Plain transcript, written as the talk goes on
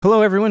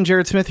Hello everyone,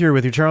 Jared Smith here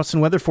with your Charleston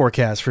weather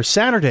forecast for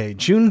Saturday,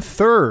 June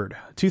 3rd,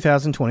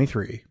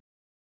 2023.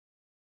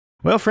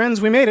 Well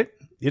friends, we made it.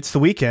 It's the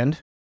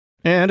weekend,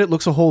 and it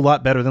looks a whole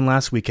lot better than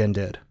last weekend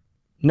did.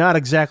 Not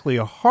exactly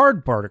a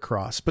hard bar to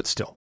cross, but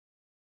still.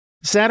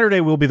 Saturday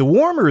will be the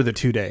warmer of the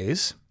 2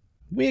 days.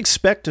 We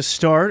expect to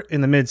start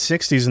in the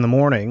mid-60s in the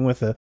morning,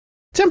 with the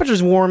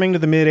temperatures warming to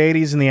the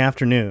mid-80s in the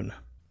afternoon.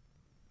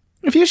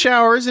 A few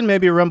showers and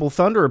maybe a rumble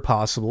thunder are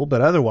possible, but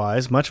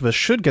otherwise, much of us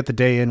should get the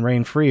day in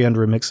rain-free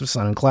under a mix of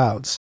sun and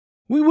clouds.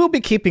 We will be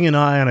keeping an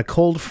eye on a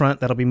cold front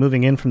that'll be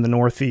moving in from the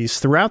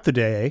northeast throughout the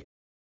day,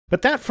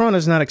 but that front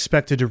is not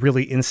expected to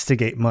really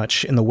instigate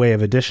much in the way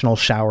of additional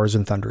showers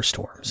and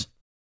thunderstorms.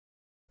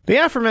 The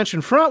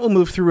aforementioned front will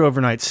move through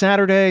overnight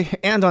Saturday,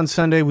 and on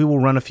Sunday we will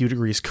run a few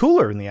degrees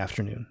cooler in the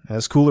afternoon,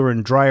 as cooler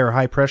and drier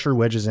high pressure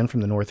wedges in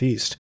from the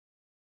northeast.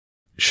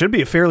 Should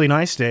be a fairly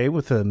nice day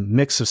with a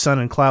mix of sun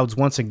and clouds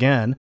once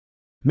again.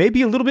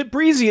 Maybe a little bit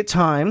breezy at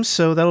times,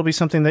 so that'll be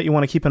something that you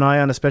want to keep an eye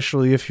on,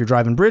 especially if you're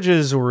driving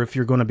bridges or if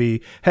you're going to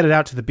be headed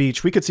out to the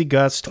beach. We could see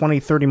gusts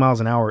 20-30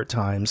 miles an hour at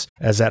times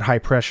as that high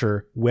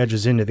pressure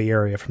wedges into the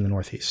area from the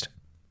northeast.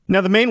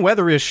 Now, the main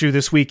weather issue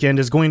this weekend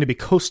is going to be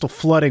coastal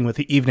flooding with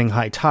the evening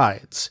high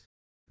tides.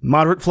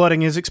 Moderate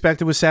flooding is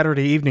expected with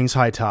Saturday evening's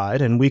high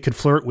tide, and we could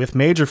flirt with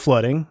major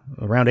flooding,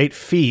 around 8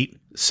 feet,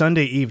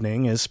 Sunday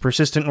evening as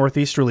persistent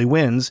northeasterly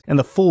winds and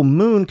the full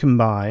moon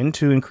combine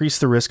to increase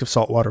the risk of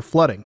saltwater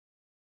flooding.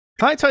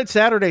 High tide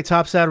Saturday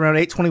tops out around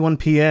 8:21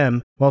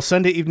 p.m., while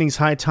Sunday evening's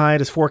high tide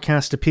is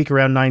forecast to peak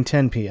around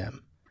 9:10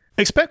 p.m.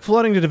 Expect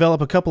flooding to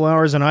develop a couple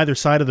hours on either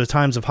side of the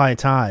times of high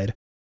tide,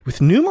 with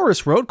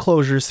numerous road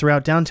closures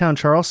throughout downtown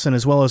Charleston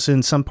as well as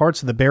in some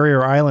parts of the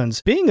Barrier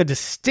Islands being a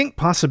distinct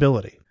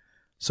possibility.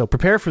 So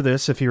prepare for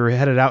this if you're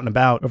headed out and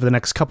about over the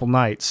next couple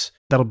nights.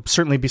 That'll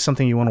certainly be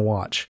something you want to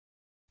watch.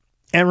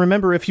 And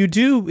remember, if you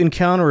do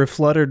encounter a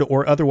flooded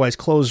or otherwise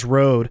closed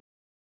road,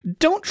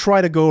 don't try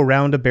to go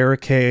around a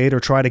barricade or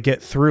try to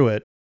get through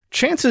it.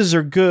 Chances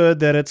are good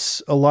that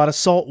it's a lot of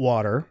salt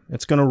water.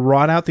 It's going to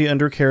rot out the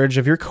undercarriage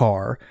of your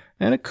car,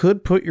 and it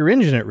could put your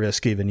engine at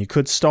risk even. You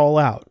could stall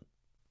out.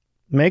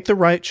 Make the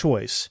right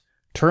choice.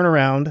 Turn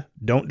around.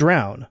 Don't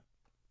drown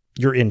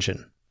your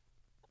engine.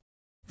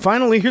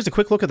 Finally, here's a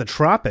quick look at the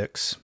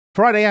tropics.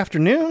 Friday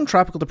afternoon,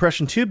 Tropical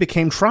Depression 2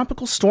 became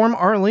Tropical Storm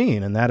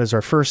Arlene, and that is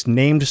our first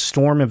named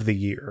storm of the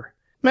year.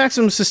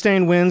 Maximum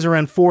sustained winds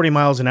around 40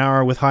 miles an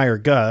hour with higher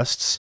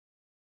gusts.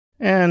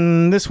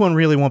 And this one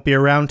really won't be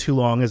around too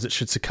long, as it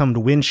should succumb to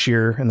wind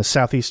shear in the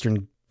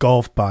southeastern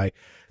Gulf by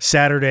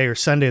Saturday or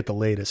Sunday at the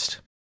latest.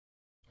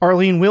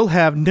 Arlene will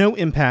have no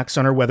impacts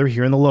on our weather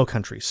here in the Low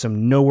Country, so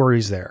no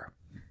worries there.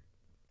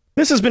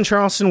 This has been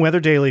Charleston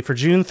Weather Daily for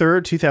June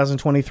 3rd,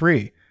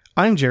 2023.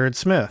 I'm Jared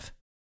Smith.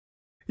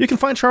 You can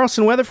find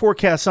Charleston weather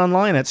forecasts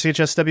online at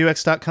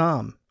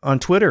chswx.com, on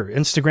Twitter,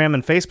 Instagram,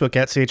 and Facebook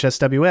at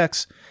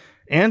chswx,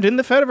 and in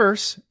the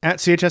Fediverse at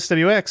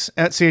chswx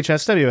at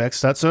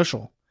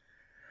chswx.social.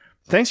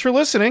 Thanks for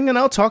listening, and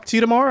I'll talk to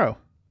you tomorrow.